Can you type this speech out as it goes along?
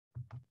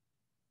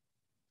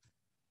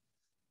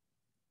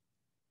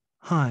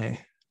Hi,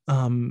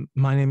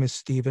 my name is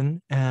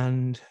Stephen,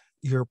 and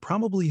you're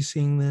probably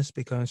seeing this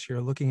because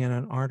you're looking at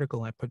an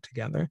article I put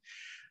together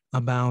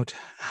about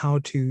how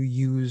to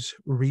use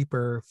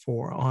Reaper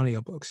for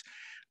audiobooks.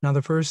 Now,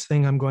 the first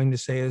thing I'm going to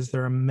say is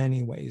there are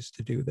many ways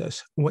to do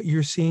this. What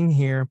you're seeing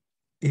here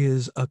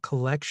is a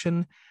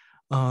collection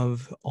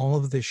of all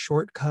of the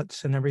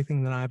shortcuts and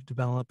everything that I've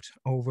developed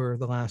over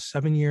the last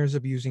 7 years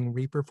of using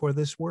Reaper for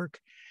this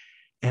work.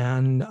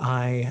 And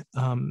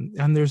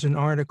there's an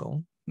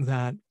article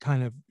that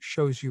kind of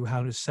shows you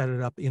how to set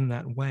it up in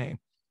that way.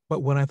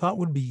 But what I thought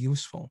would be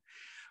useful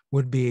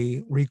would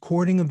be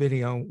recording a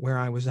video where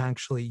I was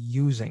actually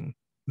using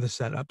the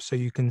setup so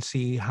you can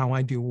see how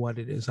I do what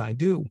it is I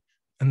do.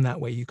 And that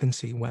way you can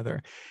see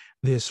whether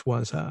this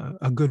was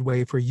a good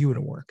way for you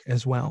to work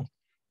as well.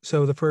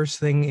 So the first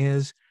thing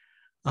is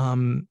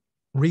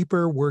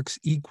Reaper works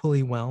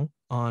equally well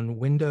on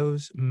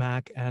Windows,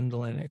 Mac, and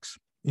Linux.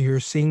 You're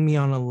seeing me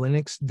on a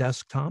Linux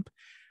desktop,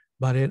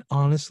 but it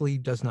honestly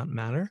does not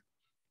matter.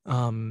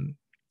 Um,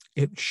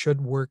 it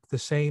should work the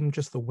same,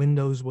 just the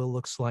windows will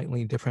look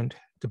slightly different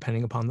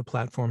depending upon the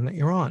platform that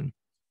you're on.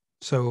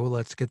 So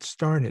let's get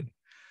started.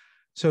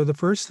 So the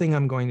first thing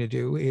I'm going to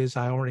do is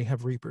I already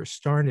have Reaper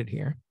started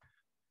here,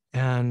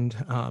 and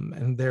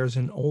there's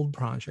an old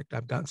project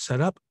I've got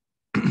set up.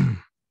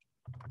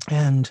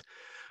 And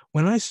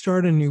when I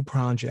start a new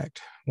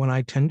project, what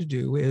I tend to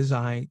do is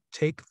I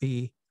take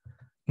the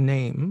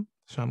name.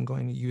 So I'm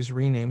going to use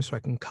rename so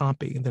I can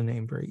copy the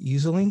name very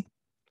easily.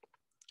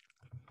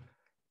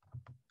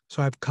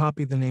 So I've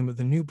copied the name of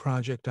the new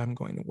project I'm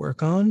going to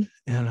work on,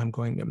 and I'm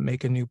going to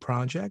make a new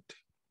project,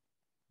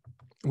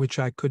 which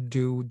I could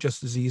do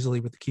just as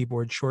easily with the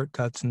keyboard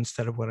shortcuts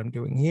instead of what I'm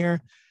doing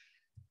here.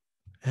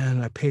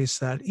 And I paste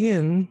that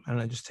in, and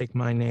I just take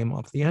my name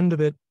off the end of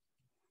it.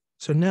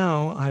 So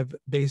now I've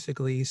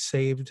basically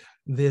saved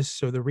this,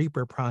 so the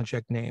Reaper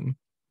project name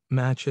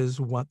matches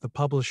what the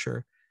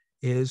publisher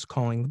is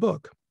calling the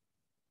book.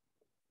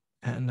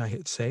 And I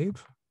hit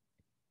save.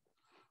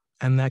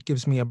 And that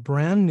gives me a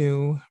brand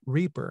new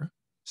Reaper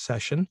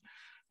session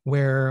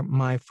where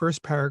my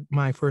first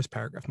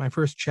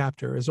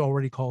chapter is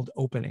already called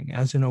opening,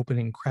 as in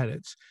opening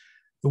credits.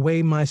 The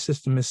way my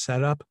system is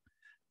set up,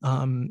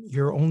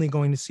 you're only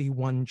going to see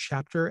one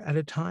chapter at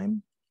a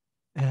time.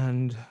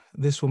 And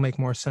this will make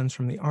more sense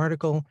from the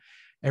article.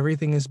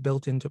 Everything is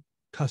built into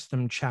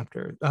custom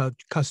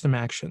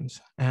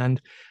actions.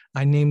 And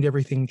I named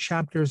everything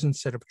chapters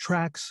instead of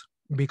tracks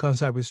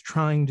because I was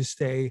trying to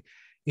stay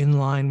in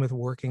line with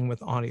working with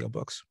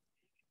audiobooks.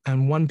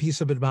 And one piece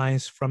of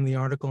advice from the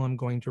article I'm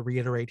going to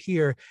reiterate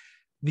here,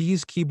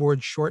 these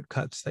keyboard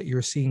shortcuts that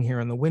you're seeing here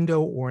in the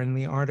window or in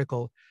the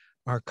article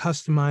are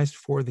customized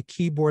for the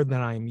keyboard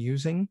that I'm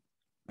using.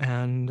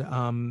 And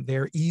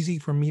they're easy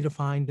for me to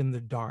find in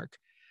the dark.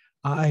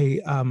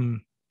 I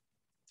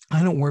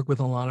don't work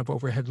with a lot of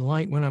overhead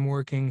light when I'm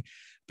working.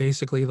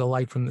 Basically, the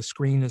light from the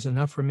screen is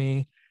enough for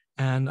me.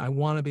 And I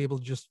want to be able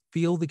to just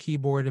feel the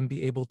keyboard and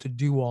be able to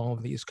do all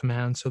of these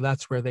commands. So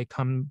that's where they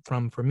come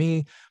from for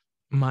me.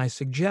 My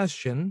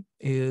suggestion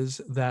is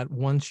that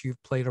once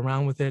you've played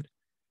around with it,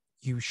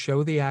 you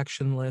show the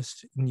action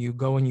list and you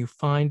go and you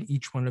find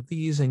each one of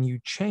these and you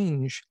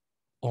change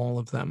all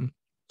of them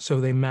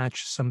so they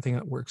match something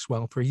that works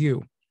well for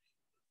you.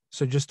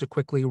 So just to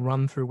quickly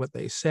run through what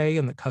they say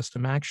in the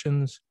custom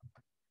actions,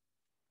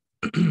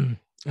 I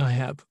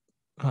have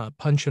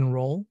punch and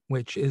roll,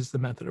 which is the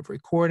method of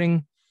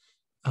recording,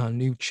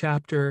 new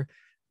chapter,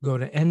 go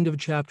to end of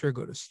chapter,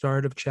 go to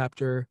start of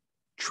chapter,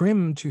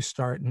 trim to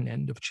start and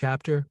end of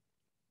chapter,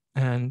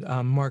 and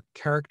mark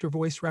character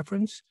voice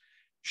reference,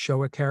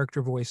 show a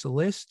character voice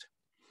list,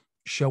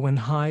 show and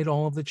hide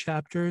all of the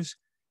chapters,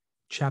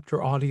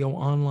 chapter audio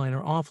online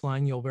or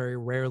offline. You'll very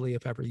rarely,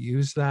 if ever,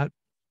 use that.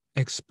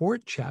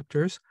 Export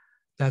chapters.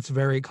 That's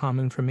very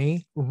common for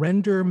me.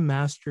 Render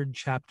mastered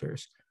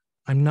chapters.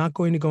 I'm not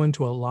going to go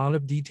into a lot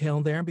of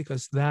detail there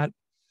because that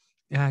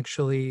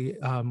actually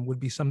would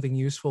be something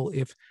useful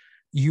if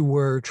you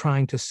were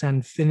trying to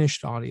send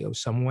finished audio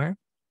somewhere.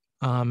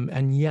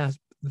 And yes,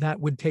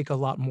 that would take a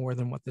lot more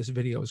than what this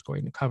video is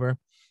going to cover.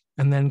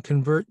 And then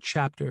convert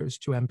chapters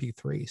to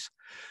MP3s.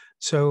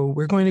 So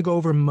we're going to go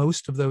over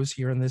most of those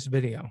here in this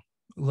video.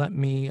 Let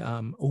me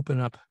open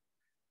up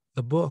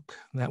the book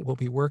that we'll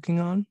be working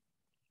on.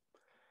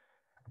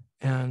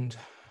 And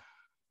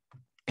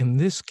in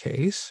this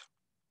case,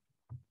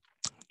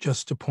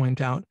 just to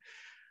point out,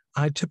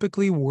 I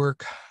typically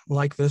work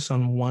like this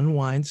on one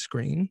wide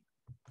screen.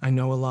 I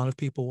know a lot of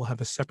people will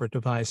have a separate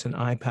device, an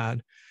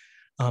iPad.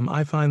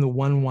 I find the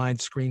one wide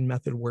screen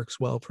method works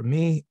well for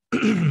me.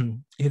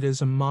 It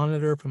is a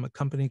monitor from a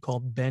company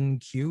called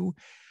BenQ.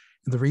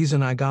 The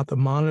reason I got the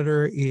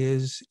monitor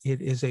is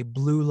it is a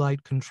blue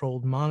light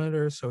controlled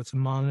monitor. So it's a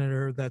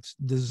monitor that's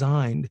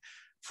designed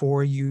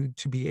for you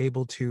to be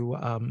able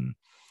to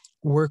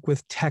work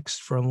with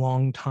text for a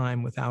long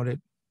time without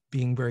it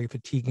being very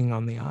fatiguing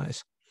on the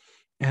eyes.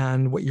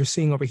 And what you're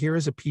seeing over here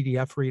is a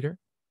PDF reader.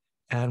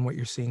 And what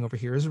you're seeing over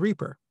here is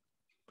Reaper.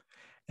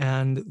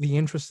 And the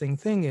interesting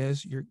thing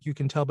is you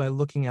can tell by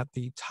looking at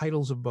the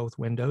titles of both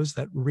windows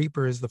that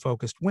Reaper is the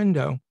focused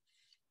window.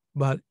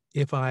 But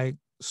if I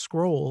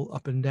scroll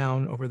up and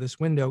down over this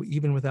window,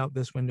 even without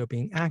this window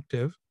being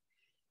active,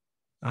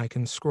 I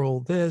can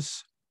scroll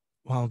this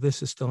while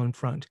this is still in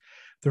front.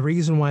 The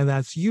reason why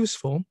that's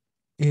useful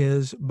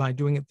is by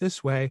doing it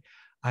this way,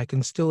 I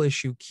can still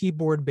issue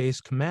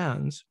keyboard-based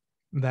commands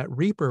that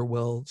Reaper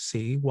will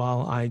see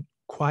while I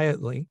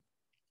quietly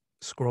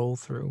scroll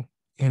through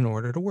in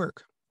order to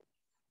work,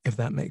 if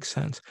that makes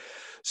sense.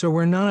 So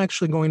we're not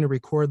actually going to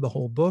record the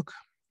whole book.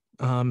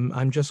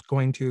 I'm just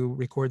going to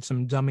record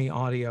some dummy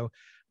audio,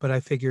 but I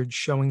figured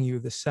showing you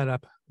the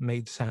setup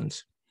made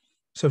sense.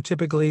 So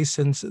typically,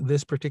 since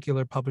this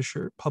particular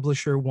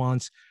publisher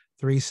wants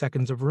 3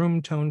 seconds of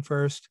room tone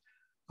first,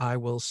 I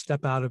will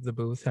step out of the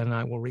booth and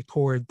I will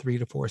record 3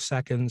 to 4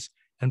 seconds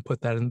and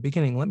put that in the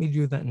beginning. Let me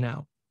do that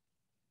now.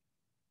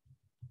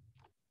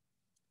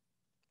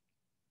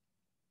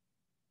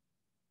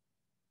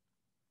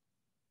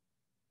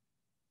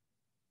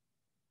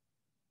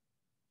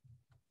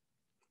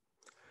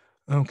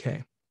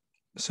 Okay,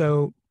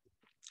 so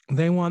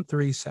they want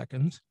 3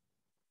 seconds.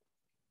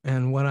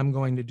 And what I'm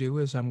going to do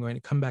is I'm going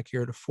to come back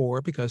here to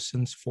 4, because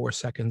since 4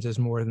 seconds is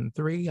more than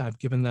 3, I've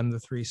given them the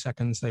 3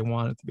 seconds they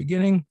want at the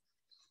beginning.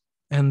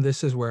 And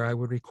this is where I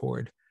would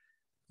record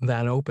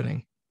that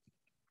opening.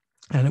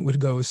 And it would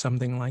go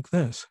something like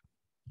this.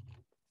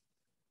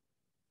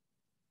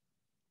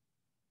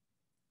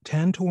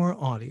 Tantor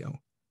Audio,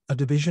 a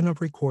division of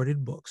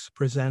Recorded Books,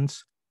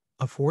 presents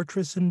A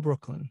Fortress in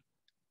Brooklyn,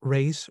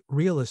 Race,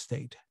 Real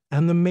Estate,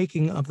 and the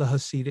Making of the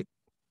Hasidic.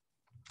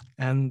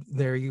 And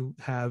there you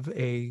have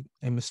a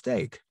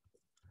mistake.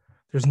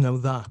 There's no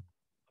the.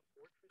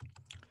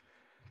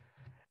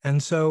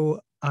 And so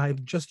I'm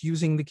just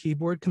using the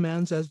keyboard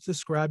commands as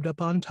described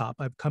up on top.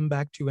 I've come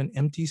back to an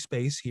empty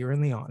space here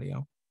in the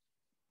audio.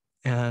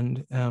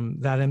 And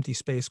that empty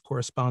space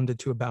corresponded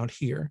to about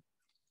here.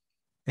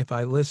 If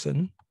I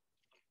listen,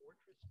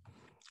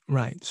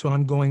 right, so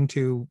I'm going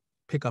to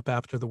pick up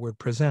after the word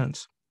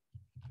presents.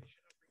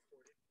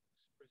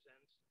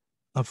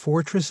 A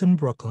Fortress in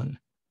Brooklyn,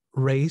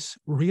 Race,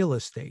 Real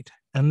Estate,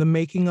 and the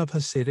Making of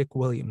Hasidic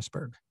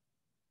Williamsburg.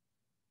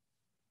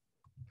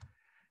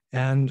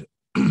 And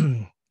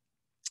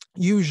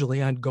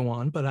usually I'd go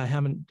on, but I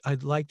haven't.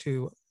 I'd like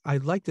to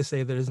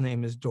say that his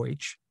name is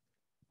Deutsch,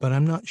 but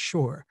I'm not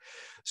sure.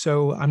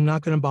 So I'm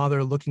not going to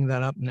bother looking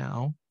that up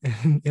now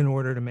in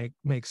order to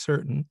make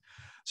certain.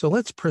 So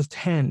let's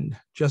pretend,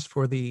 just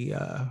for the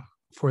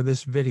for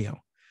this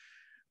video,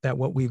 that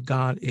what we've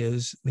got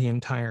is the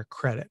entire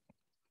credit.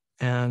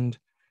 And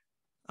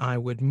I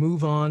would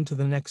move on to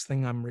the next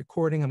thing I'm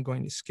recording. I'm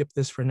going to skip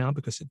this for now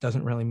because it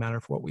doesn't really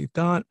matter for what we've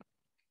got.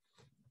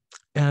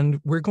 And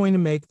we're going to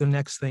make the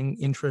next thing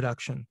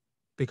introduction,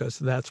 because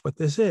that's what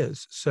this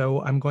is.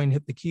 So I'm going to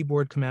hit the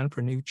keyboard command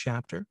for new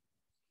chapter.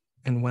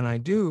 And when I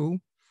do,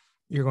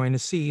 you're going to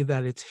see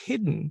that it's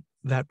hidden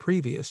that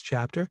previous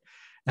chapter,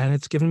 and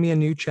it's given me a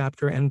new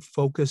chapter and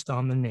focused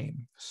on the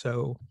name.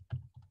 So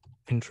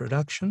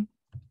introduction.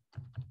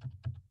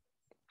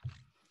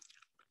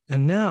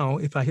 And now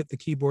if I hit the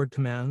keyboard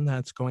command,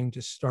 that's going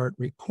to start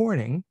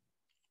recording.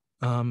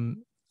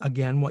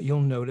 Again, what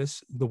you'll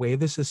notice, the way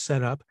this is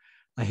set up,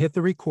 I hit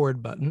the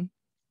record button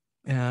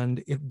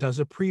and it does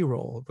a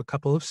pre-roll of a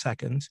couple of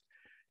seconds.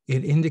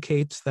 It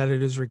indicates that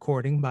it is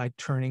recording by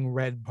turning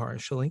red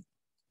partially.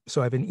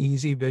 So I have an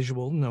easy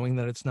visual knowing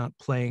that it's not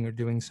playing or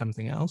doing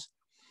something else.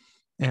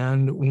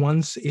 And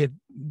once it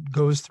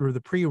goes through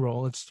the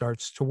pre-roll, it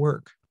starts to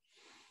work.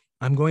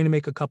 I'm going to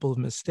make a couple of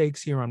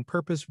mistakes here on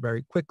purpose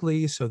very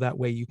quickly, so that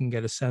way you can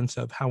get a sense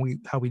of how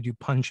we do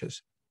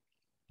punches.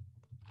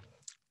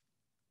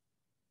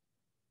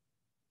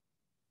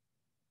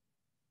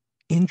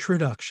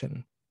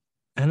 Introduction,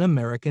 an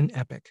American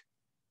epic.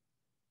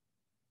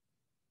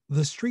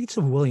 The streets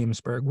of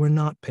Williamsburg were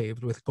not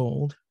paved with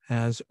gold,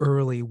 as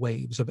early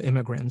waves of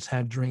immigrants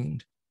had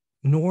dreamed,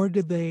 nor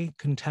did they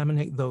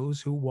contaminate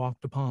those who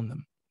walked upon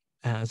them,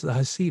 as the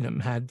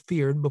Hasidim had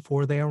feared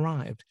before they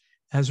arrived,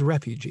 as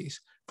refugees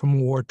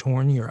from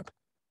war-torn Europe.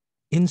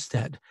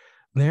 Instead,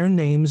 their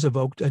names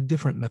evoked a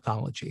different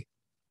mythology.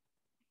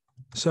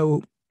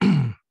 So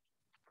I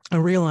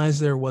realized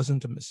there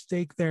wasn't a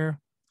mistake there.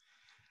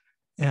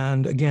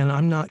 And again,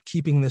 I'm not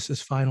keeping this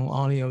as final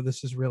audio.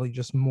 This is really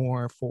just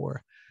more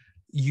for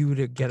you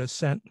to get a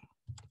sense.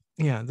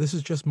 Yeah, this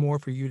is just more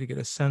for you to get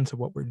a sense of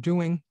what we're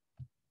doing.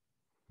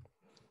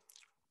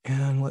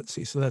 And let's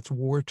see, so that's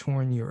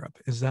war-torn Europe.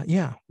 Is that,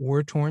 yeah,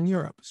 war-torn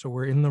Europe. So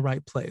we're in the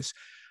right place.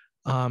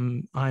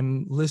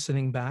 I'm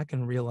listening back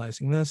and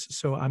realizing this,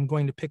 so I'm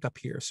going to pick up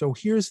here. So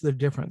here's the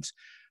difference.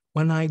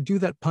 When I do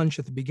that punch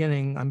at the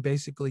beginning, I'm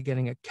basically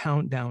getting a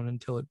countdown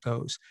until it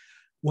goes.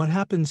 What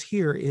happens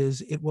here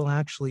is it will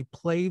actually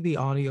play the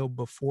audio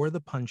before the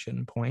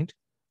punch-in point,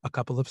 a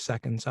couple of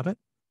seconds of it.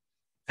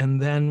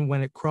 And then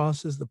when it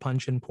crosses the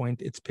punch-in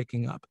point, it's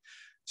picking up.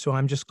 So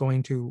I'm just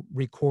going to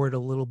record a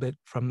little bit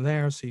from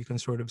there so you can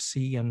sort of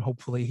see and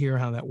hopefully hear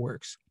how that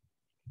works.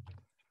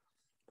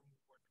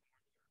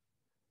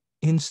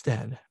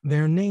 Instead,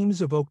 their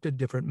names evoked a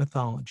different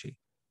mythology,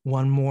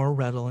 one more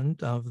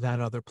redolent of that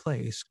other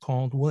place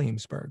called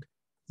Williamsburg,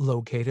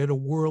 located a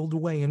world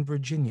away in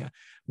Virginia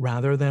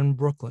rather than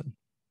Brooklyn.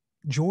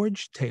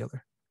 George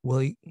Taylor,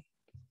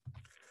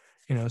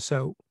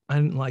 so I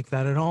didn't like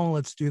that at all.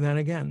 Let's do that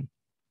again.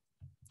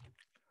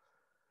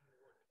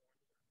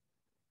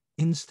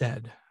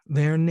 Instead,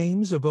 their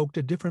names evoked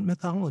a different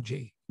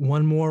mythology,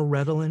 one more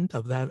redolent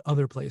of that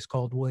other place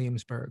called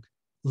Williamsburg,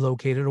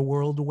 located a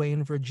world away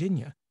in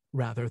Virginia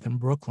rather than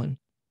Brooklyn.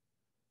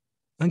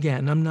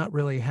 Again, I'm not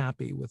really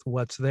happy with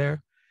what's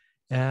there.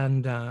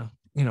 And,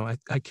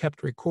 I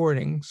kept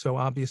recording. So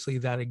obviously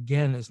that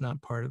again is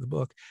not part of the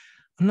book.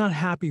 I'm not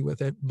happy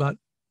with it, but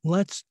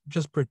let's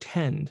just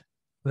pretend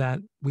that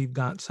we've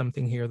got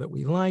something here that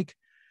we like.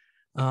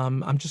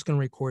 I'm just going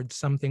to record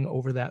something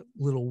over that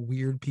little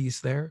weird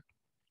piece there.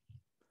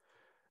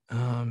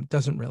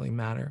 Doesn't really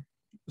matter.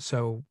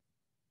 So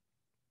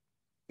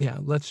yeah,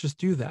 let's just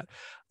do that.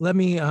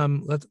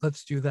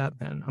 Let's do that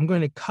then. I'm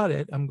going to cut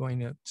it. I'm going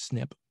to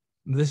snip.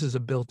 This is a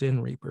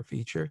built-in Reaper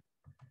feature.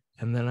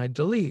 And then I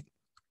delete.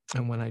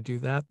 And when I do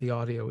that, the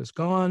audio is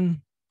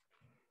gone.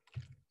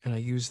 And I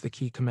use the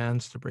key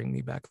commands to bring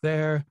me back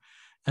there.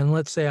 And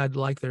let's say I'd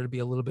like there to be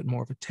a little bit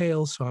more of a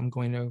tail. So I'm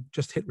going to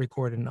just hit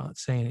record and not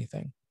say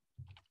anything.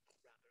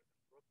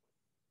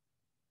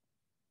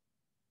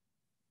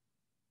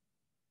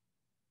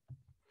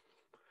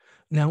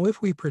 Now,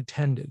 if we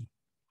pretended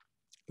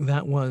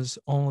that was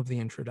all of the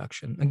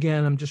introduction,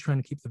 again, I'm just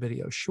trying to keep the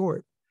video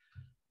short.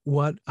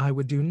 What I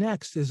would do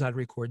next is I'd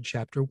record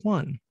chapter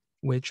 1,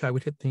 which I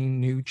would hit the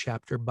new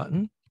chapter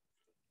button,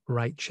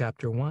 write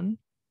chapter 1.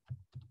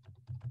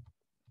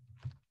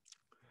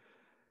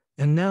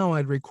 And now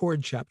I'd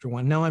record chapter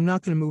 1. Now I'm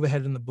not going to move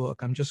ahead in the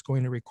book. I'm just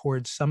going to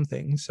record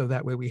something so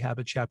that way we have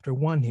a chapter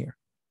 1 here.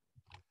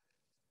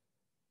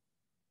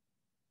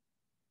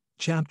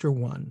 Chapter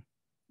 1.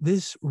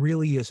 This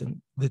really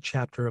isn't the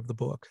chapter of the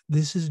book.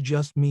 This is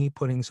just me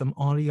putting some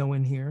audio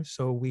in here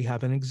so we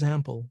have an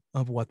example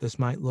of what this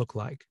might look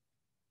like.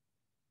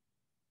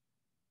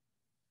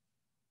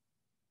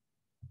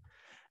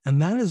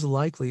 And that is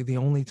likely the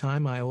only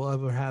time I will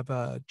ever have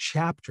a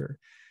chapter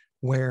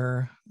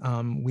where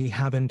we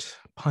haven't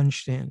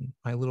punched in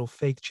my little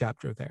fake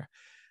chapter there.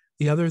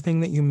 The other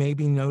thing that you may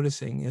be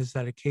noticing is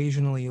that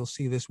occasionally you'll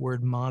see this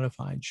word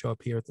modified show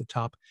up here at the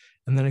top,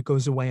 and then it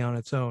goes away on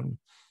its own.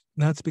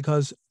 That's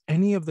because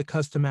any of the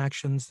custom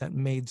actions that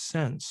made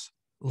sense,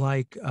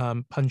 like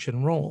punch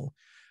and roll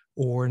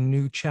or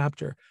new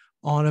chapter,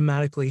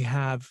 automatically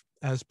have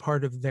as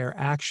part of their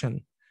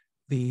action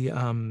the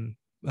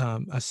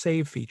a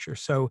save feature.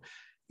 So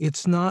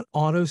it's not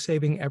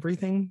auto-saving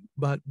everything,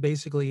 but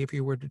basically if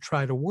you were to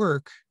try to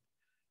work,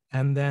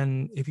 and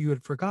then if you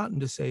had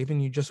forgotten to save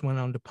and you just went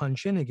on to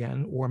punch in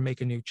again or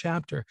make a new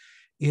chapter,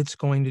 it's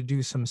going to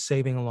do some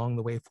saving along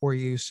the way for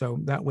you. So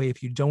that way,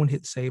 if you don't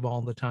hit save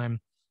all the time,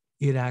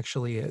 it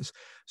actually is.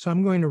 So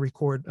I'm going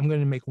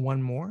to make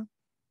one more,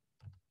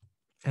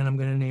 and I'm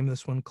going to name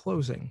this one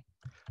Closing.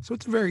 So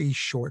it's a very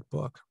short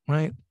book,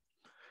 right?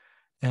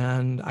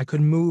 And I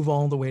could move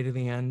all the way to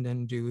the end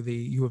and do the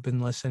you have been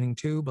listening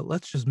to, but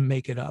let's just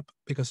make it up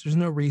because there's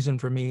no reason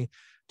for me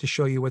to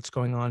show you what's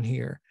going on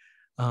here.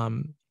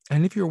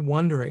 And if you're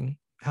wondering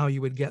how you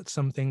would get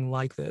something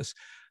like this,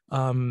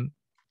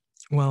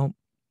 well,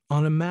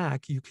 on a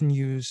Mac, you can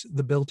use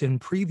the built-in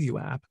preview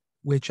app,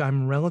 which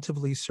I'm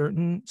relatively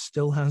certain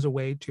still has a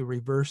way to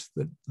reverse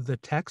the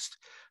text.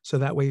 So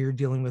that way you're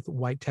dealing with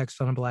white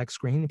text on a black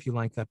screen if you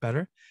like that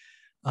better.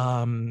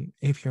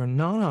 If you're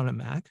not on a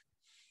Mac,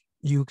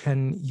 you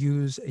can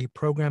use a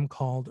program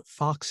called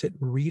Foxit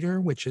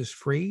Reader, which is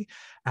free.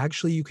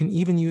 Actually, you can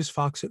even use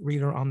Foxit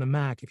Reader on the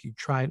Mac if you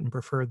try it and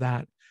prefer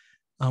that.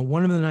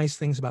 One of the nice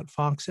things about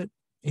Foxit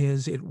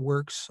is it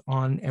works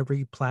on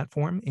every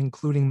platform,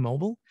 including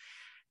mobile.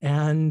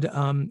 And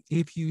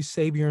if you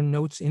save your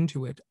notes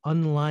into it,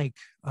 unlike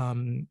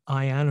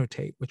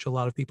iAnnotate, which a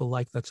lot of people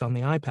like that's on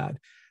the iPad,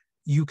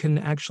 you can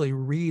actually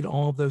read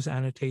all of those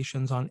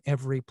annotations on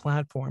every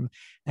platform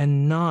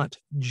and not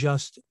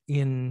just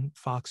in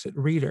Foxit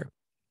Reader.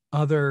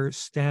 Other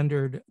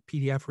standard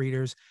PDF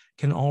readers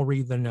can all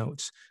read the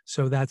notes.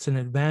 So that's an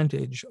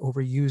advantage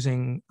over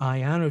using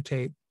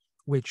iAnnotate,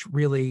 which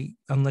really,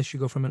 unless you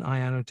go from an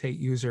iAnnotate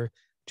user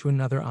to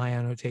another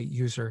iAnnotate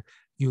user,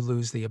 you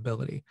lose the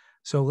ability.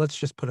 So let's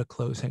just put a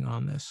closing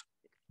on this.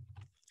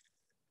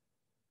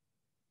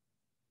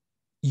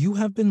 You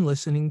have been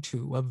listening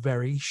to a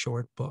very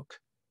short book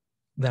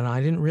that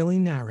I didn't really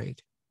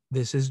narrate.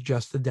 This is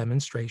just a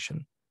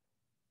demonstration.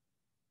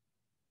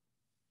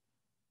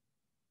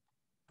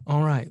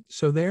 All right,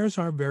 so there's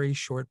our very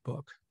short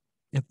book.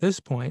 At this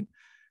point,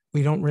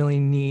 we don't really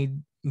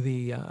need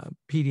the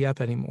PDF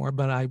anymore,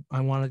 but I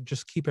want to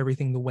just keep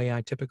everything the way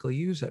I typically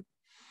use it.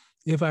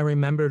 If I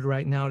remembered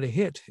right now to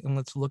hit, and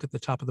let's look at the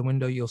top of the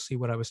window, you'll see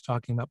what I was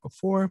talking about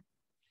before.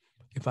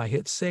 If I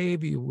hit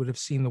save, you would have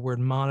seen the word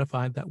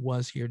modified that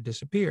was here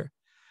disappear.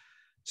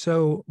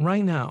 So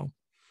right now,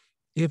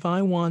 if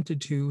I wanted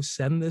to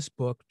send this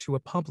book to a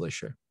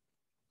publisher,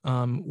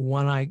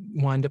 what I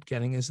wind up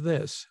getting is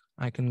this.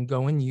 I can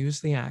go and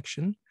use the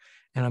action,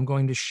 and I'm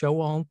going to show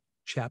all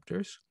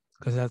chapters,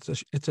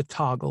 because it's a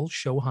toggle,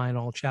 show hide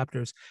all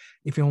chapters.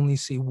 If you only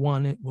see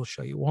one, it will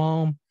show you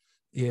all.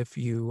 If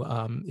you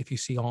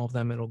see all of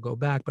them, it'll go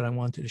back, but I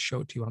wanted to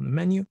show it to you on the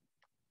menu.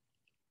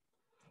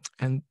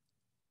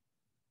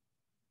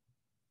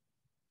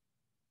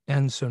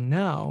 And so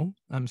now,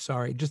 I'm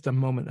sorry, just a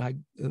moment,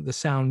 the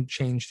sound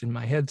changed in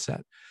my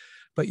headset,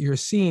 but you're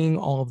seeing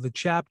all of the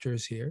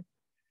chapters here.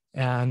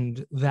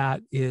 And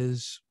that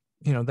is,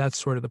 that's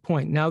sort of the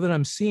point. Now that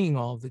I'm seeing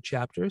all of the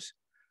chapters,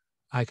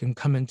 I can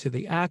come into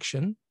the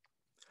action,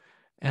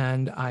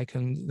 and I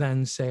can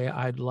then say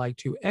I'd like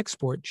to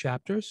export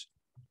chapters.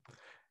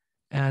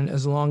 And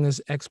as long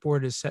as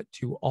export is set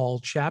to all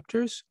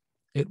chapters,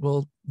 it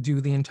will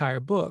do the entire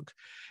book.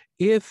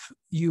 If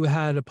you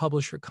had a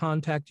publisher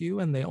contact you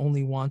and they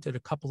only wanted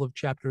a couple of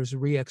chapters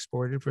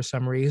re-exported for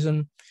some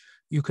reason,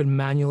 you could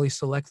manually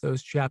select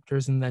those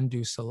chapters and then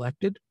do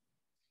selected.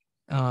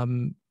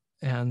 And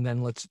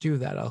then let's do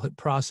that. I'll hit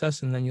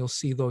process, and then you'll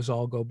see those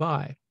all go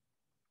by.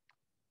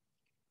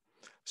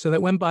 So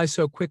that went by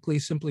so quickly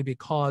simply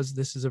because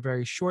this is a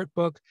very short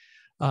book.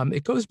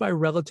 It goes by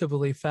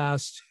relatively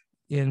fast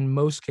in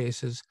most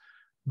cases,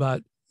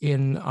 but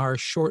in our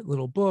short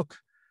little book,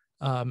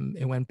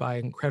 it went by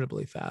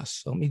incredibly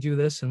fast. So let me do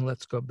this, and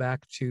let's go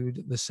back to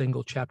the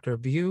single chapter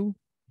view.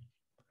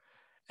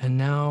 And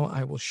now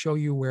I will show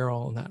you where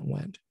all that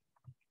went.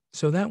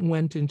 So that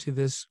went into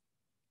this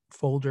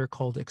folder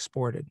called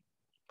exported.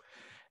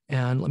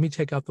 And let me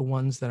take out the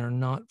ones that are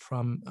not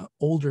from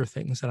older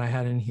things that I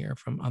had in here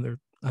from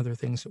other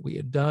things that we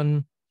had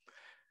done.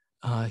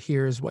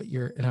 Here's what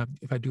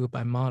if I do it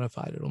by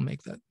modified, it'll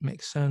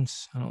make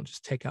sense. And I'll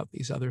just take out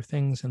these other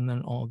things, and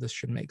then all of this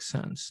should make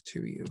sense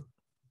to you.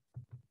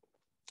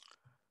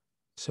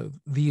 So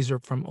these are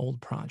from old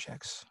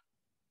projects.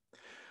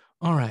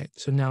 All right,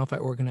 so now if I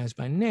organize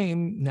by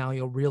name, now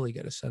you'll really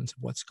get a sense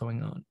of what's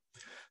going on.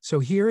 So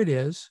here it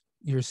is.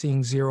 You're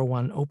seeing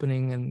 01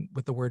 opening and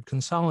with the word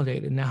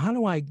consolidated. Now, how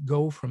do I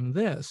go from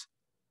this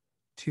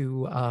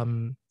to,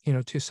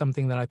 to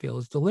something that I feel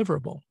is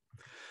deliverable?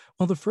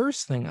 Well, the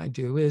first thing I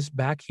do is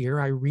back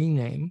here, I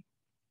rename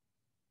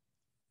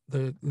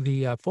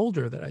the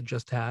folder that I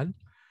just had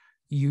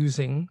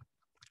using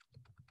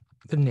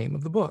the name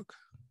of the book.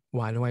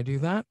 Why do I do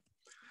that?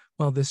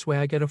 Well, this way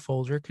I get a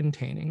folder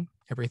containing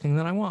everything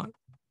that I want.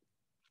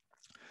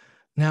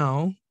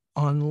 Now,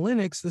 on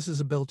Linux, this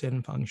is a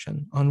built-in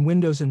function. On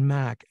Windows and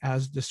Mac,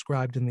 as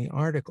described in the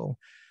article,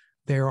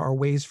 there are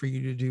ways for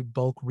you to do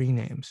bulk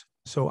renames.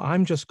 So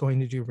I'm just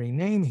going to do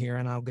rename here,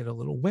 and I'll get a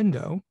little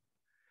window,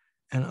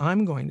 and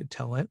I'm going to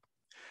tell it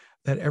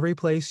that every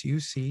place you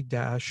see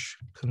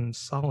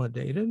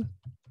 -consolidated,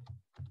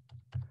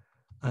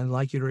 I'd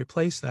like you to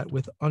replace that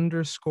with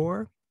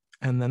underscore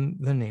and then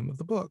the name of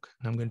the book.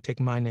 And I'm going to take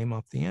my name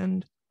off the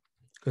end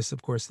because,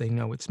 of course, they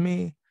know it's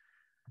me.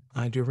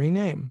 I do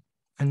rename.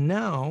 And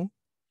now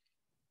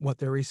what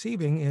they're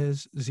receiving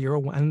is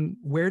 01. And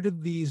where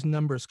did these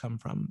numbers come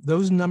from?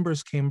 Those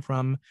numbers came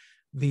from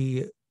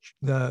the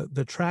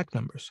track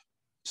numbers.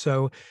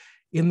 So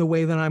in the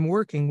way that I'm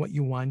working, what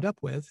you wind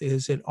up with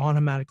is it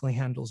automatically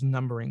handles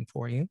numbering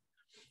for you.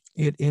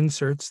 It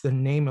inserts the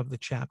name of the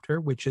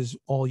chapter, which is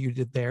all you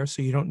did there.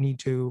 So you don't need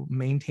to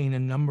maintain a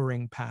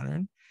numbering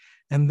pattern.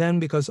 And then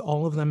because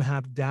all of them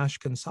have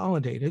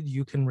 -consolidated,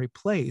 you can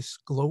replace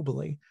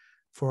globally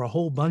for a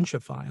whole bunch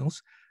of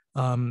files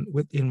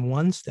in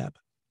one step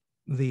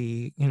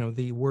the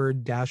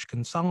word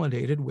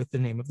 -consolidated with the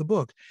name of the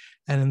book.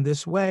 And in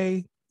this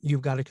way,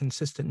 you've got a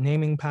consistent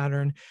naming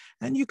pattern,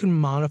 and you can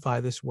modify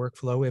this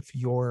workflow if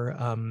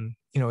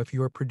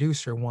your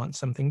producer wants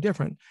something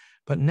different.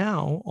 But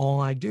now all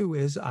I do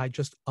is I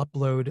just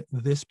upload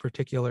this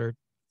particular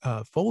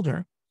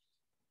folder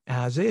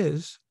as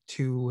is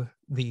to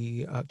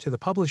the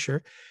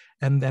publisher,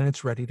 and then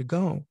it's ready to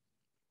go.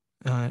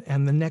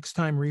 And the next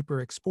time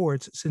Reaper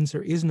exports, since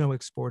there is no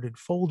exported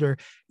folder,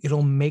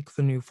 it'll make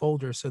the new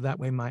folder, so that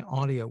way my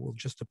audio will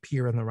just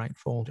appear in the right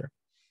folder.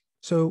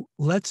 So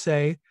let's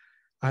say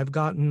I've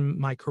gotten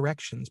my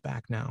corrections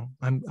back now.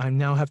 I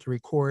now have to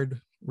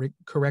record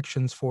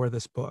corrections for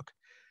this book.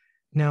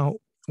 Now,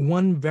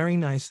 one very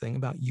nice thing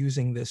about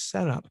using this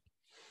setup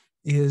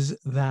is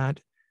that,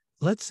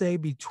 let's say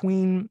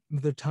between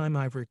the time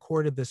I've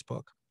recorded this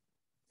book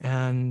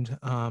and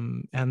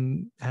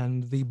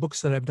the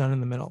books that I've done in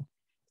the middle,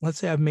 let's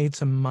say I've made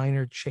some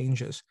minor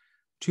changes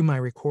to my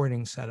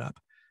recording setup.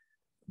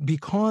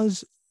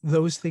 Because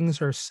those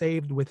things are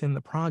saved within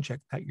the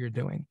project that you're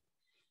doing,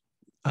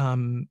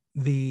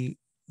 the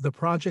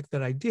project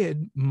that I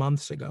did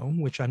months ago,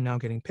 which I'm now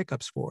getting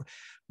pickups for,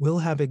 will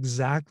have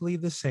exactly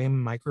the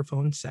same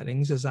microphone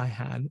settings as I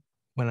had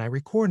when I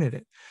recorded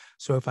it.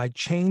 So if I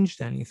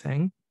changed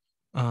anything,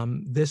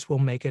 this will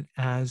make it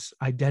as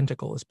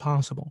identical as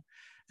possible.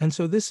 And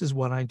so this is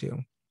what I do.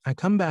 I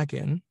come back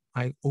in,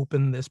 I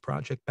open this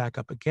project back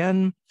up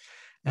again,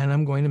 and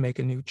I'm going to make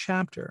a new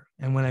chapter.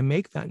 And when I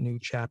make that new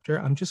chapter,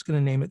 I'm just going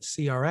to name it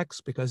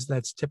CRX because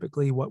that's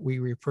typically what we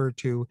refer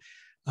to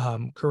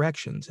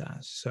corrections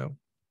as. So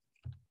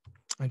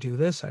I do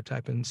this, I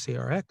type in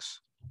CRX.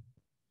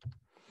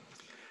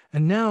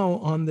 And now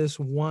on this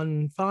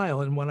one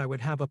file, and what I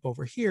would have up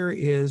over here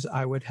is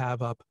I would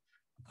have up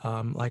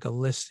like a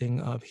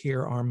listing of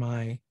here are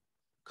my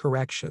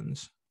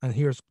corrections. And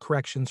here's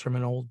corrections from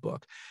an old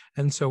book.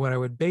 And so what I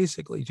would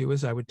basically do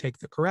is I would take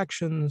the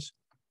corrections,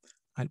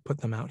 I'd put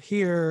them out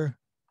here,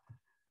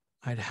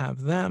 I'd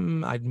have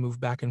them, I'd move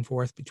back and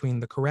forth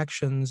between the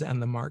corrections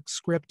and the marked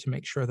script to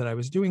make sure that I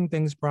was doing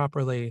things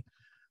properly.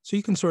 So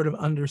you can sort of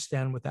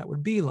understand what that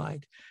would be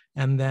like.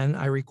 And then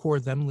I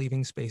record them,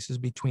 leaving spaces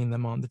between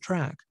them on the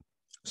track.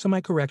 So my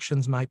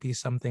corrections might be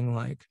something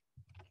like,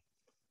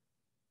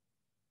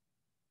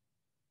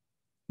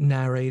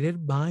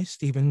 narrated by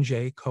Stephen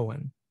J.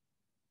 Cohen.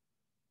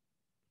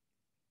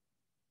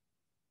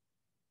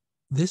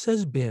 This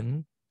has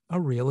been a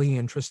really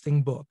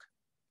interesting book.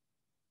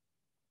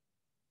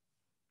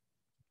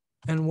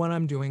 And what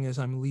I'm doing is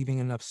I'm leaving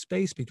enough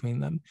space between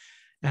them,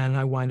 and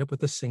I wind up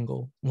with a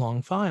single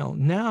long file.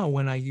 Now,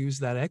 when I use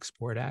that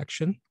export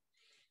action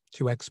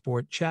to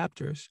export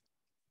chapters,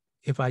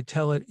 if I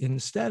tell it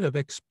instead of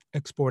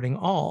exporting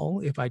all,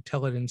 if I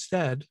tell it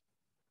instead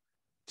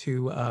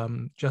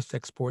to just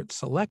export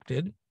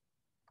selected,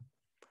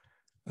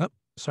 oh,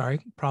 sorry,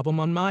 problem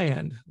on my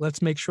end.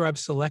 Let's make sure I've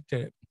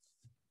selected it.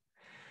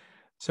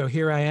 So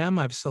here I am,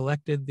 I've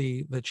selected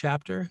the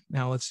chapter.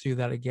 Now let's do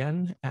that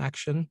again,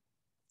 action,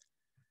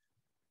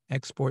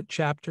 export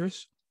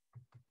chapters.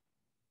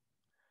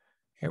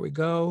 Here we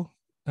go,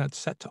 that's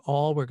set to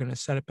all. We're gonna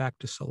set it back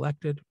to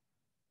selected.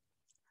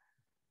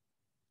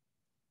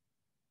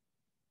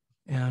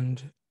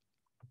 And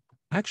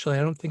actually,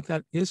 I don't think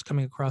that is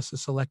coming across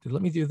as selected.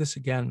 Let me do this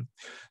again.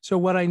 So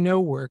what I know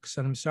works,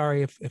 and I'm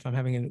sorry if I'm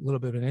having a little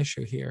bit of an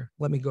issue here.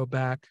 Let me go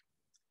back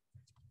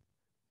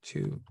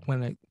to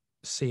when I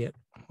see it.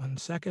 1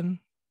 second.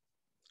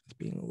 It's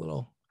being a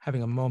little,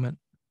 having a moment.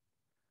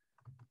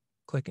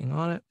 Clicking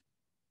on it.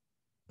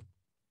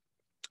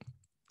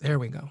 There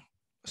we go.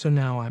 So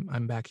now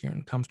I'm back here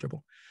and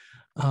comfortable.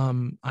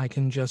 I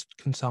can just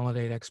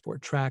consolidate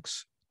export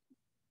tracks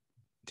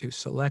to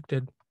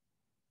selected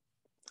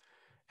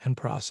and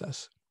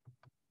process.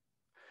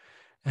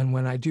 And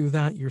when I do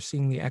that, you're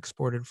seeing the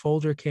exported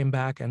folder came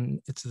back, and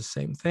it's the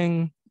same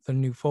thing. The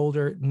new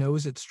folder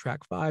knows it's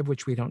track 5,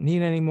 which we don't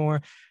need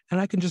anymore. And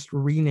I can just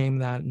rename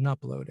that and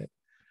upload it.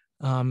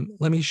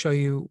 Let me show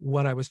you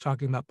what I was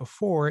talking about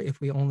before if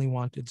we only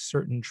wanted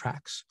certain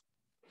tracks.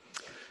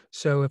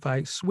 So if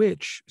I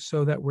switch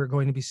so that we're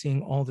going to be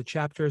seeing all the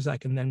chapters, I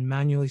can then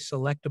manually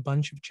select a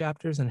bunch of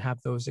chapters and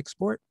have those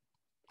export.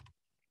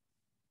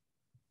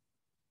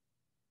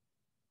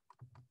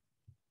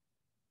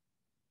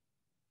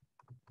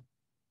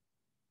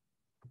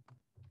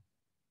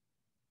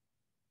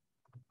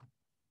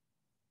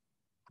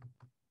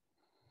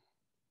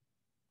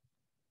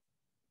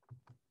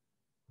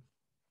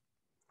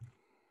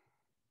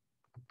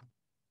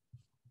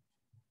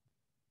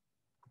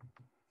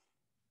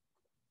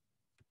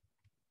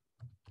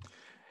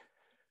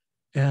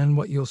 And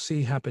what you'll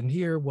see happened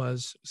here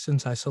was,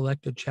 since I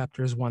selected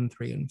chapters 1,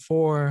 3, and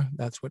 4,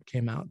 that's what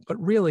came out. But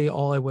really,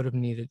 all I would have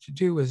needed to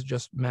do is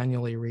just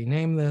manually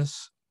rename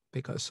this,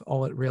 because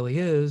all it really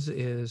is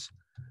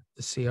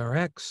the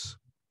CRX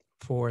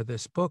for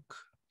this book.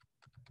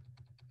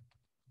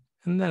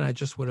 And then I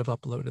just would have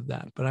uploaded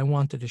that. But I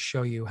wanted to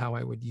show you how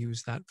I would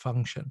use that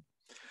function.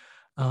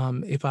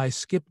 If I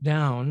skip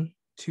down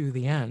to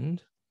the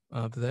end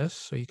of this,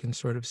 so you can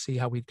sort of see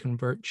how we'd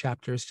convert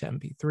chapters to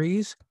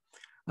MP3s,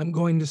 I'm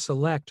going to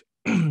select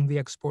the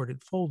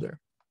exported folder.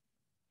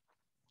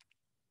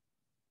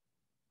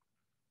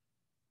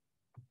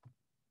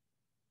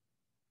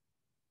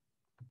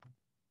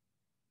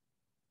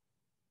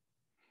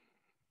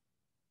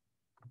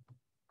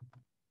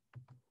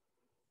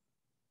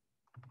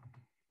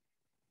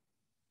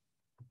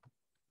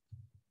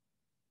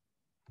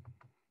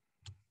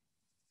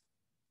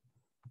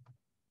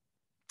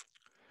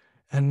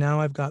 And now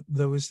I've got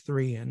those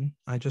 3 in.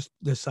 I just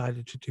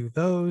decided to do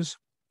those.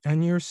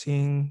 And you're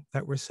seeing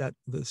that we're set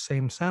the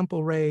same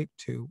sample rate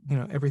to,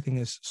 everything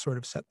is sort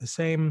of set the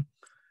same.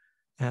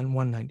 And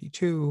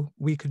 192,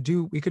 we could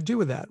do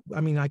with that.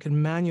 I mean, I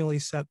can manually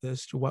set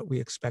this to what we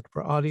expect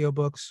for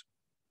audiobooks,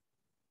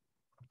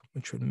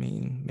 which would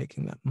mean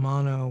making that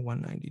mono,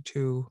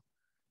 192,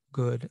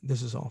 good.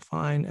 This is all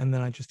fine. And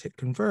then I just hit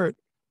convert.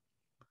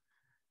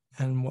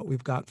 And what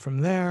we've got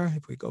from there,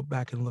 if we go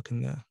back and look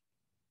in the,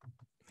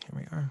 here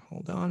we are,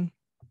 hold on.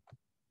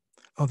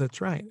 Oh,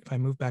 that's right. If I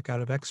move back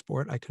out of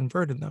export, I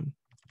converted them.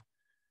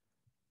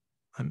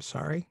 I'm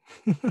sorry.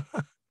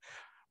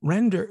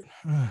 Render.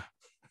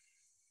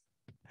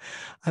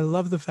 I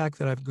love the fact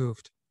that I've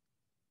goofed.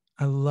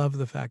 I love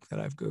the fact that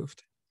I've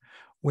goofed.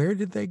 Where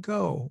did they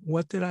go?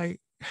 What did I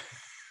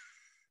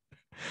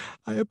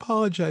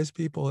apologize,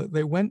 people.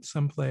 They went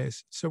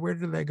someplace. So where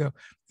did they go?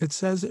 It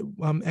says,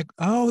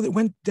 oh, it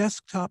went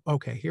desktop.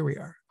 Okay, here we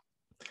are.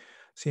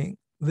 See,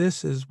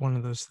 this is one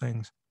of those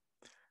things.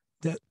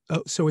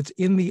 So it's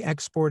in the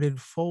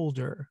exported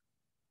folder.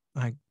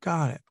 I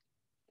got it.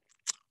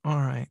 All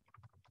right.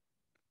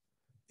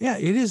 Yeah,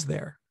 it is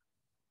there,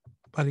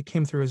 but it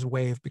came through as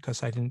wave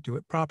because I didn't do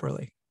it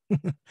properly.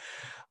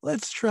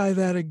 Let's try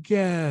that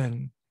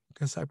again,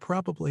 because I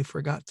probably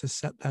forgot to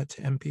set that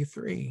to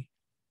MP3.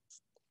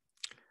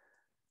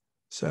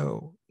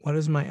 So what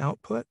is my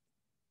output?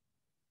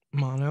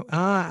 Mono.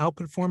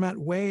 Output format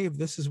wave.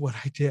 This is what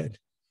I did.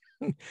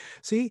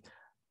 See,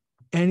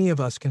 any of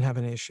us can have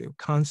an issue.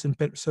 Constant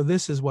bit. So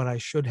this is what I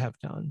should have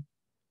done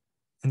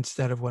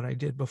instead of what I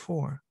did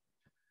before.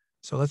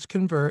 So let's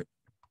convert.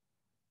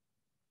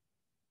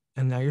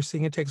 And now you're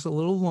seeing it takes a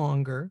little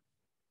longer.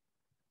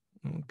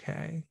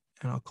 Okay.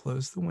 And I'll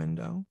close the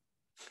window.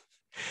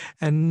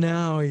 And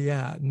now,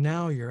 yeah,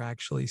 now you're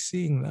actually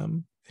seeing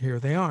them. Here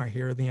they are.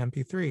 Here are the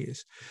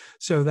MP3s.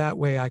 So that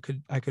way I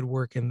could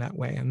work in that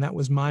way. And that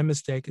was my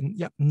mistake. And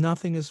yep,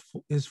 nothing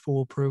is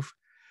foolproof.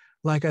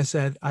 Like I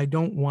said, I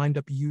don't wind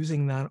up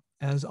using that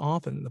as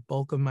often. The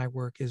bulk of my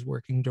work is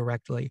working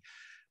directly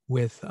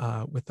with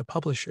the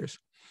publishers.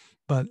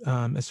 But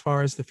as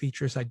far as the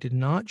features I did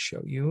not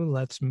show you,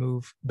 let's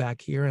move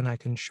back here and I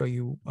can show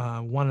you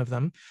one of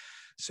them.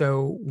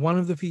 So one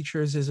of the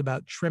features is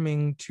about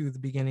trimming to the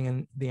beginning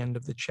and the end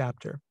of the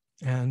chapter.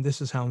 And this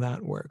is how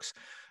that works.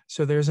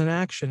 So there's an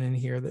action in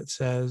here that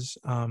says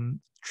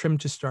trim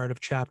to start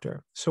of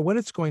chapter. So what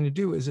it's going to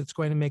do is it's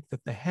going to make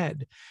that the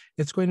head,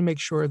 it's going to make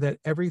sure that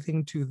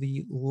everything to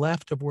the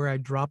left of where I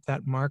drop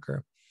that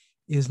marker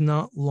is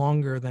not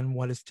longer than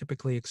what is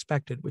typically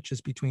expected, which is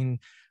between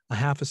a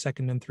half a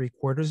second and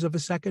 3/4 of a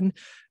second.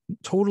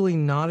 Totally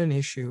not an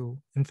issue.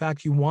 In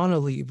fact, you want to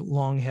leave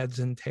long heads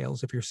and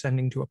tails if you're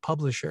sending to a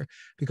publisher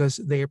because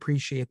they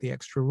appreciate the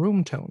extra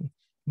room tone.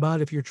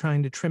 But if you're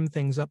trying to trim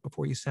things up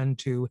before you send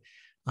to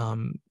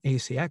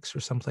ACX or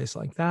someplace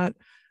like that,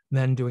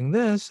 then doing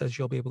this, as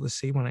you'll be able to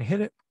see when I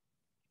hit it,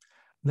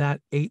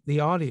 that ate the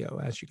audio.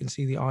 As you can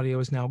see, the audio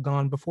is now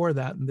gone before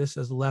that, and this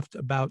has left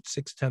about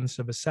 0.6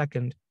 of a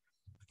second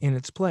in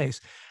its place.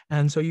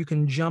 And so you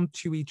can jump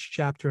to each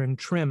chapter and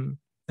trim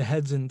the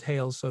heads and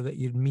tails so that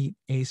you'd meet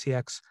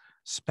ACX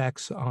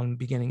specs on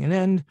beginning and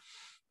end.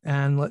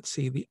 And let's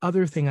see, the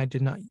other thing I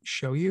did not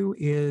show you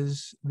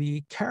is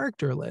the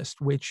character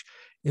list, which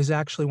is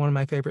actually one of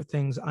my favorite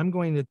things. I'm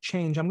going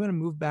to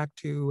move back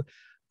to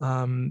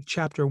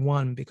chapter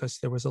 1 because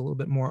there was a little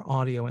bit more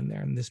audio in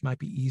there, and this might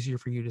be easier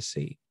for you to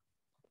see.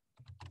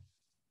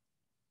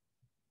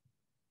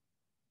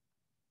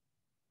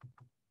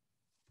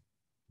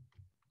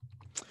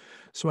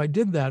 So I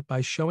did that by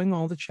showing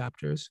all the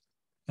chapters,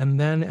 and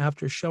then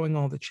after showing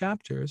all the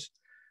chapters,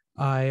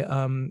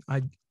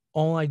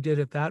 all I did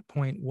at that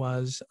point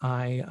was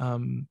I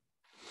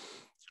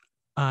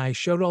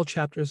showed all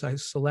chapters, I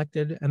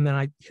selected, and then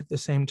I hit the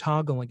same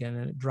toggle again,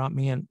 and it dropped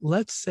me in.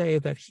 Let's say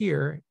that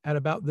here at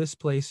about this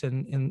place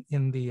in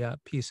the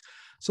piece.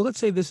 So let's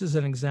say this is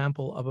an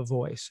example of a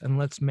voice, and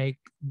let's make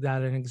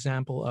that an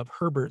example of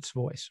Herbert's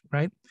voice,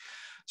 right?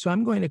 So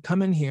I'm going to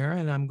come in here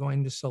and I'm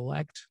going to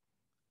select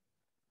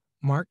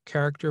Mark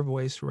Character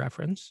Voice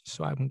Reference.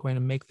 So I'm going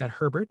to make that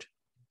Herbert,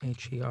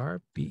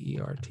 Herbert.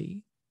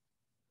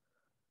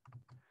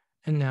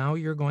 And now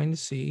you're going to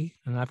see,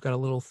 and I've got a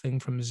little thing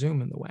from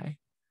Zoom in the way.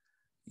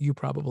 You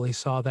probably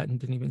saw that and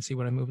didn't even see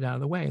when I moved out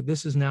of the way.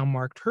 This is now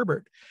marked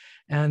Herbert.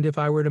 And if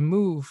I were to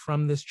move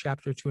from this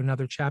chapter to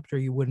another chapter,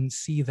 you wouldn't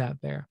see that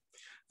there.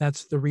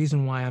 That's the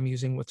reason why I'm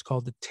using what's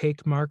called the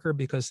take marker,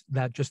 because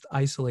that just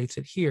isolates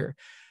it here.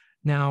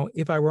 Now,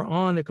 if I were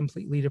on a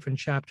completely different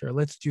chapter,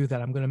 let's do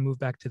that. I'm going to move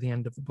back to the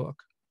end of the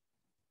book.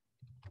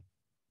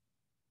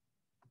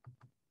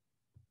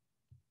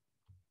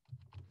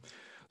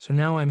 So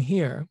now I'm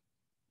here,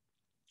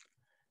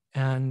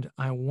 and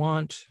I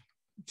want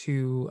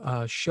to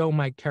show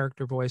my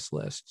character voice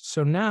list.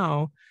 So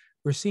now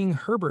we're seeing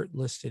Herbert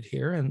listed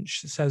here, and it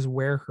says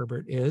where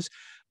Herbert is,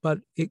 but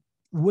it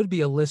would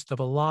be a list of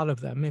a lot of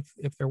them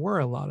if there were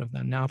a lot of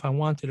them. Now, if I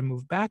wanted to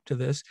move back to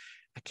this,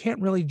 I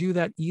can't really do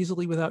that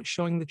easily without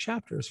showing the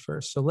chapters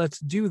first. So let's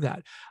do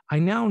that. I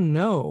now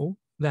know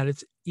that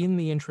it's in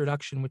the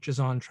introduction, which is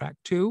on track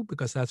 2,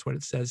 because that's what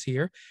it says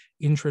here,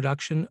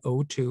 introduction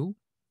 02.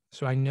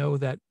 So I know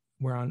that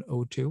we're on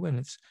 02 and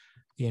it's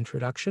the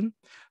introduction.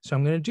 So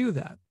I'm going to do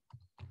that.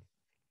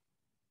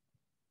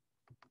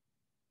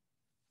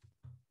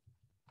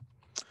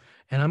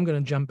 And I'm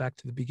going to jump back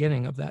to the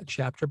beginning of that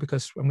chapter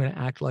because I'm going to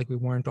act like we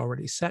weren't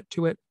already set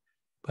to it.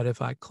 But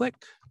if I click,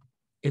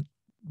 it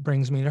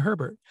brings me to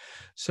Herbert.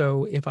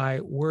 So if I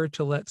were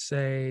to, let's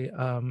say,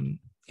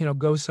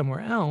 go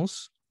somewhere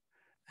else,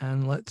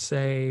 and let's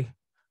say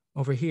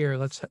over here,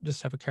 let's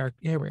just have a character.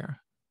 Here we are.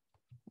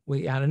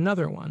 We add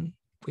another one.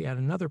 We add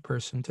another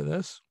person to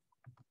this.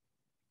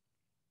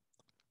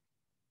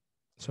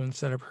 So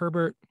instead of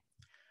Herbert,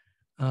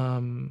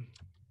 Amelia.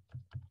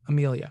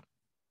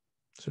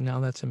 So now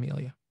that's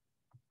Amelia.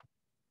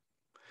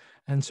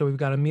 And so we've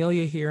got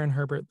Amelia here and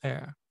Herbert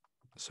there.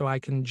 So I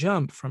can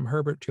jump from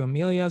Herbert to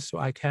Amelia. So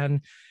I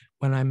can,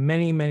 when I'm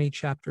many, many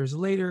chapters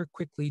later,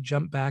 quickly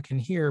jump back and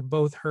hear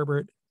both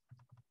Herbert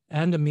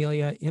and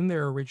Amelia in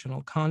their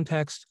original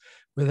context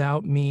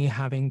without me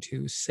having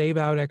to save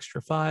out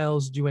extra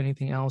files, do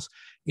anything else.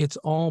 It's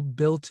all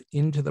built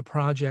into the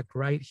project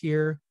right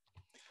here.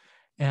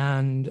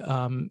 And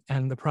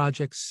the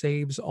project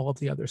saves all of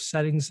the other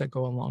settings that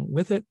go along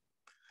with it.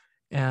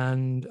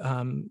 And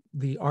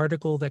the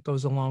article that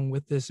goes along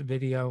with this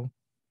video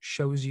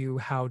shows you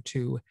how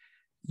to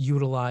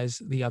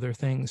utilize the other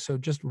things. So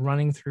just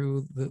running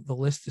through the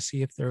list to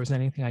see if there was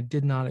anything I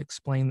did not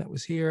explain that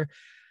was here.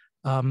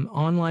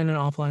 Online and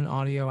offline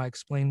audio, I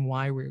explain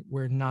why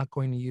we're not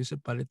going to use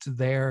it, but it's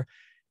there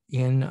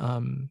in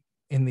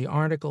the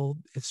article.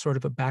 It's sort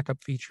of a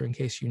backup feature in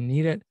case you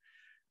need it.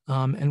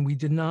 And we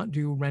did not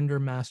do render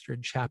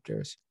mastered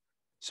chapters.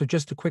 So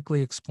just to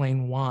quickly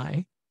explain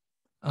why,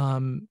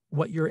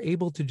 what you're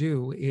able to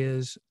do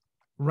is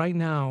right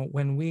now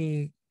when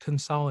we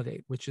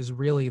consolidate, which is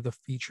really the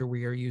feature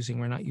we are using,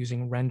 we're not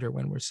using render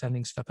when we're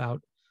sending stuff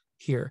out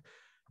here.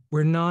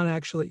 We're not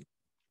actually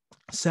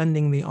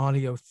sending the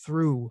audio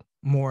through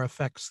more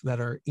effects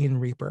that are in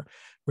Reaper.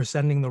 We're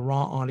sending the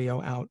raw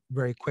audio out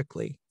very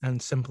quickly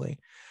and simply.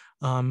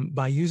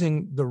 By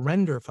using the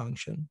render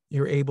function,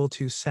 you're able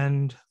to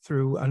send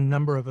through a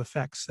number of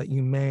effects that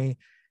you may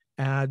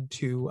add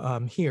to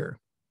here,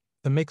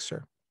 the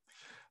mixer.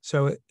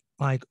 So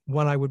like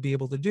what I would be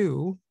able to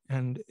do,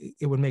 and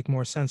it would make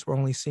more sense, we're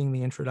only seeing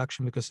the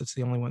introduction because it's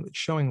the only one that's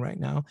showing right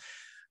now.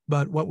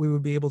 But what we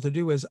would be able to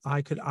do is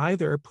I could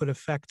either put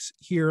effects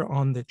here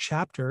on the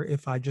chapter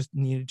if I just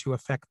needed to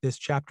affect this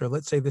chapter.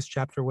 Let's say this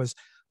chapter was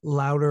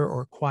louder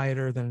or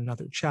quieter than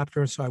another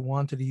chapter, so I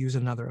wanted to use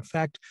another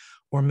effect.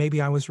 Or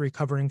maybe I was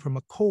recovering from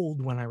a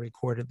cold when I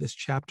recorded this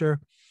chapter,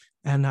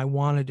 and I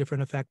want a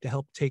different effect to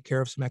help take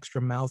care of some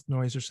extra mouth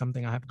noise or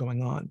something I have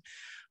going on.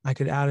 I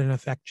could add an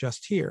effect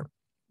just here.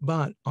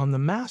 But on the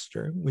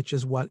master, which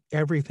is what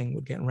everything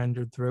would get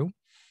rendered through,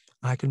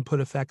 I can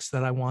put effects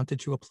that I wanted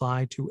to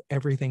apply to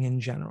everything in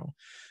general.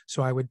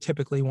 So I would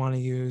typically want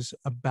to use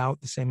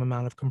about the same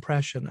amount of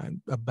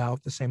compression,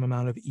 about the same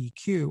amount of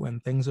EQ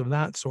and things of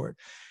that sort.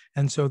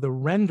 And so the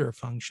render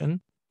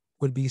function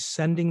would be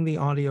sending the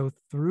audio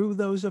through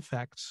those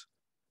effects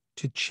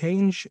to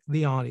change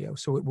the audio.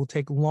 So it will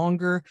take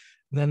longer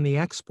than the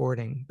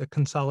exporting, the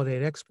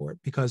consolidated export,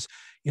 because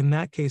in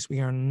that case,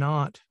 we are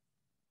not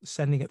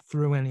sending it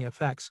through any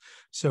effects.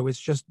 So it's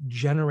just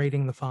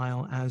generating the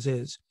file as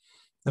is.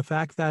 The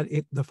fact that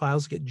the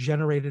files get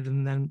generated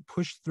and then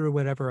pushed through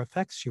whatever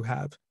effects you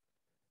have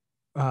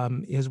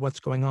is what's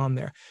going on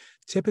there.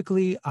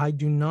 Typically, I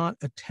do not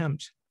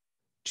attempt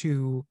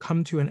to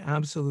come to an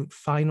absolute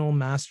final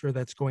master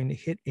that's going to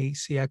hit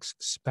ACX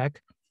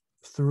spec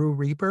through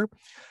Reaper.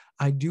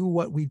 I do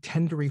what we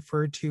tend to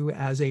refer to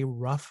as a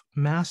rough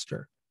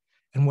master.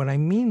 And what I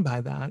mean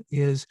by that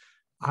is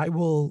I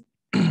will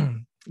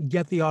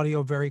get the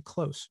audio very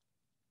close.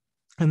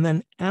 And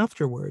then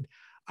afterward,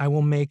 I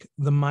will make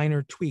the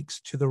minor tweaks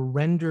to the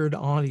rendered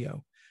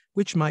audio,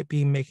 which might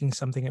be making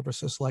something ever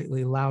so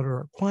slightly louder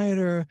or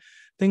quieter,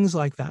 things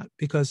like that.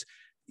 Because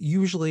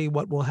usually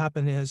what will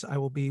happen is I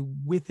will be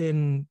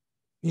within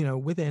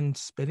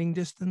spitting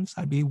distance.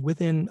 I'd be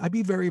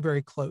very,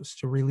 very close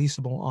to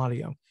releasable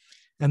audio.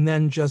 And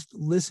then just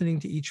listening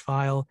to each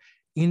file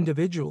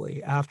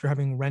individually after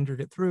having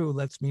rendered it through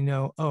lets me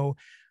know, oh,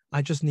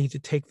 I just need to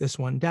take this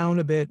one down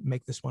a bit,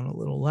 make this one a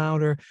little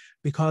louder,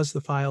 because the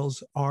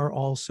files are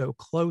all so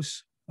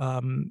close.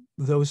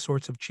 Those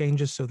sorts of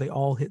changes, so they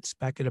all hit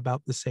spec at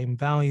about the same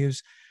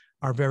values,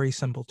 are very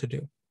simple to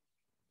do.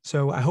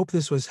 So I hope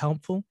this was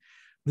helpful.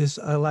 This,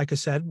 like I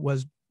said,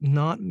 was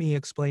not me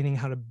explaining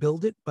how to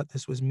build it, but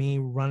this was me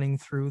running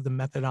through the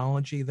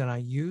methodology that I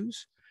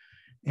use.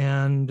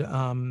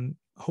 And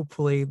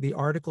hopefully the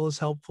article is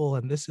helpful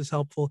and this is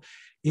helpful.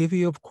 If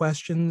you have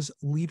questions,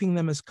 leaving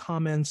them as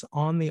comments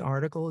on the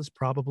article is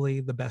probably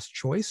the best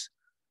choice.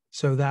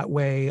 So that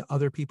way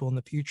other people in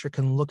the future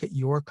can look at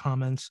your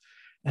comments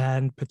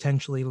and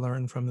potentially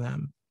learn from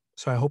them.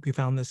 So I hope you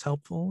found this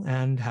helpful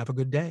and have a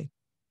good day.